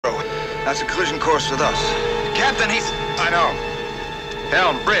That's a collision course with us. Captain, he's... I know.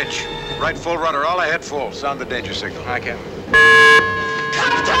 Helm, bridge. Right full rudder, all ahead full. Sound the danger signal. Hi, Captain.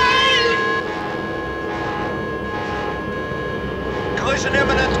 Collision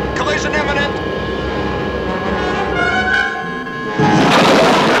imminent! Collision imminent!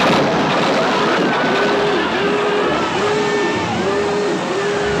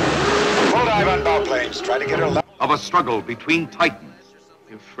 Full dive on bow planes. Try to get her left. Of a struggle between titans.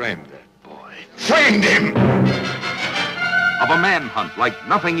 You framed that boy. Framed him! Of a manhunt like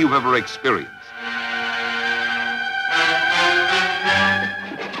nothing you've ever experienced.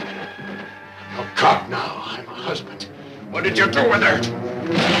 Oh, God, now. I'm a husband. What did you do with her?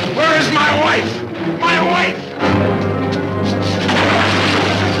 Where is my wife? My wife!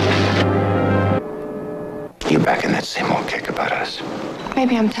 You back in that same old kick about us?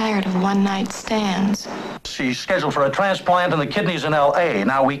 Maybe I'm tired of one-night stands. She's scheduled for a transplant in the kidneys in L.A.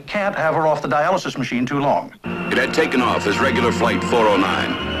 Now, we can't have her off the dialysis machine too long. It had taken off as regular flight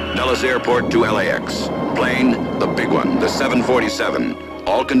 409, Dallas Airport to LAX. Plane, the big one, the 747.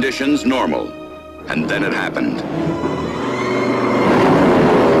 All conditions normal. And then it happened.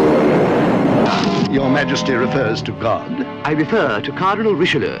 Your Majesty refers to God? I refer to Cardinal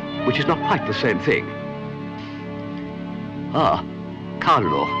Richelieu, which is not quite the same thing. Ah,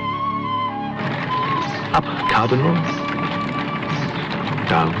 Cardinal. Up, Cardinal.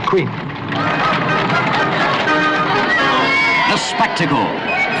 Down, Queen. The spectacle,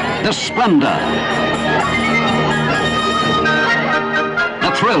 the splendor,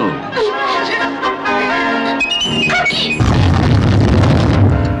 the thrill.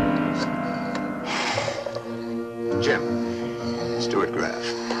 Jim, Stuart Graff.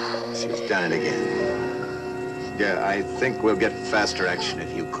 She's done it again. Yeah, I think we'll get faster action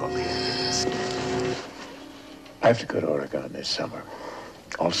if you call the ambulance. I have to go to Oregon this summer.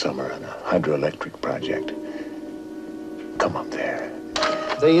 All summer on a hydroelectric project. Come up there.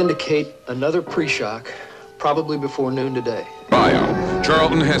 They indicate another pre-shock, probably before noon today. Bio,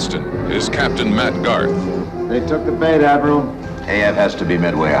 Charlton Heston is Captain Matt Garth. They took the bait, Admiral. AF has to be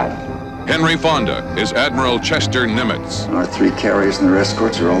midway out. Henry Fonda is Admiral Chester Nimitz. Our three carriers and their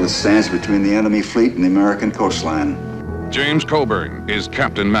escorts are all that stands between the enemy fleet and the American coastline. James Coburn is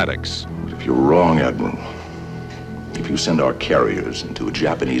Captain Maddox. But if you're wrong, Admiral, if you send our carriers into a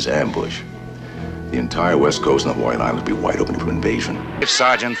Japanese ambush, the entire west coast and the Hawaiian Islands will be wide open for invasion.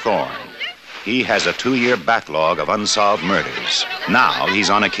 Sergeant Thorne. He has a 2-year backlog of unsolved murders. Now he's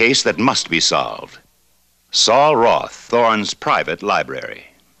on a case that must be solved. Saul Roth, Thorne's private library.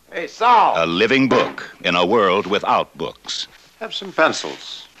 Hey, Saul! A living book in a world without books. Have some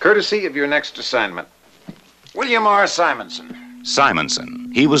pencils. Courtesy of your next assignment. William R. Simonson.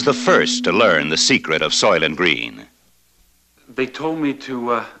 Simonson. He was the first to learn the secret of Soylent Green. They told me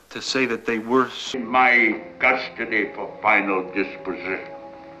to say that they were in my custody for final disposition.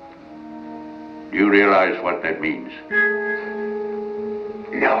 Do you realize what that means?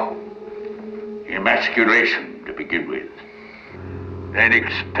 No. Emasculation to begin with. Then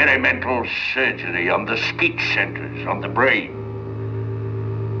experimental surgery on the speech centers, on the brain.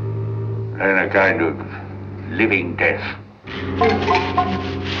 Then a kind of living death.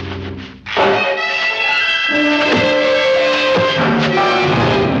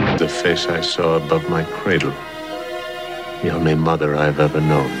 The face I saw above my cradle. The only mother I've ever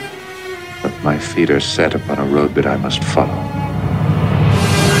known. But my feet are set upon a road that I must follow.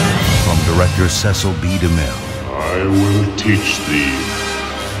 From director Cecil B. DeMille. I will teach thee.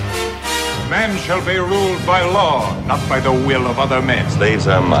 Man shall be ruled by law, not by the will of other men. Slaves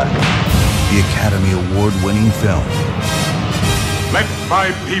are mine. The Academy Award-winning film. Let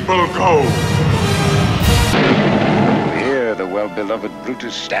my people go. Here the well-beloved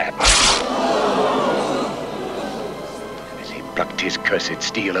Brutus stabbed. As he plucked his cursed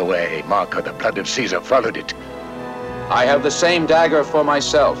steel away, Marco, the blood of Caesar, followed it. I have the same dagger for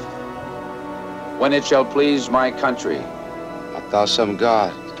myself, when it shall please my country. Art thou some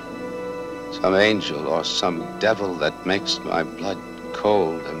god, some angel, or some devil that makes my blood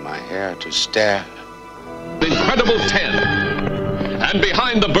cold and my hair to stare? Incredible 10. And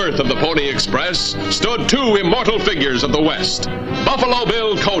behind the birth of the Pony Express stood two immortal figures of the West. Buffalo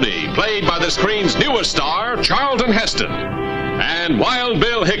Bill Cody, played by the screen's newest star, Charlton Heston. And Wild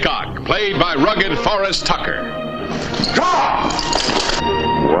Bill Hickok, played by rugged Forrest Tucker.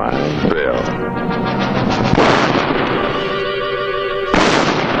 Wild Bill.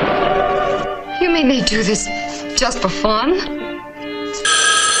 You mean they do this just for fun?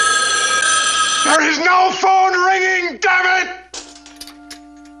 There is no phone ringing, damn it!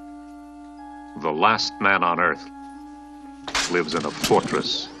 The last man on Earth lives in a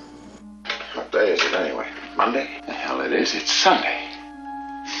fortress is it anyway? Monday? The hell it is. It's Sunday.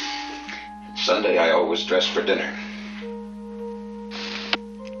 Sunday, I always dress for dinner.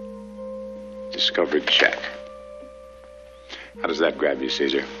 Discovered check. How does that grab you,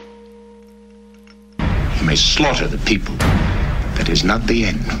 Caesar? You may slaughter the people. That is not the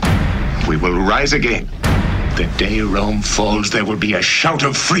end. We will rise again. The day Rome falls, there will be a shout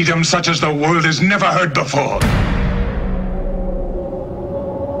of freedom such as the world has never heard before.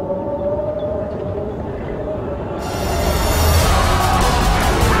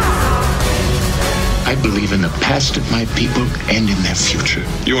 I believe in the past of my people and in their future.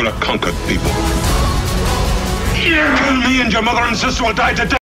 You are a conquered people. You kill me and your mother and sister will die today.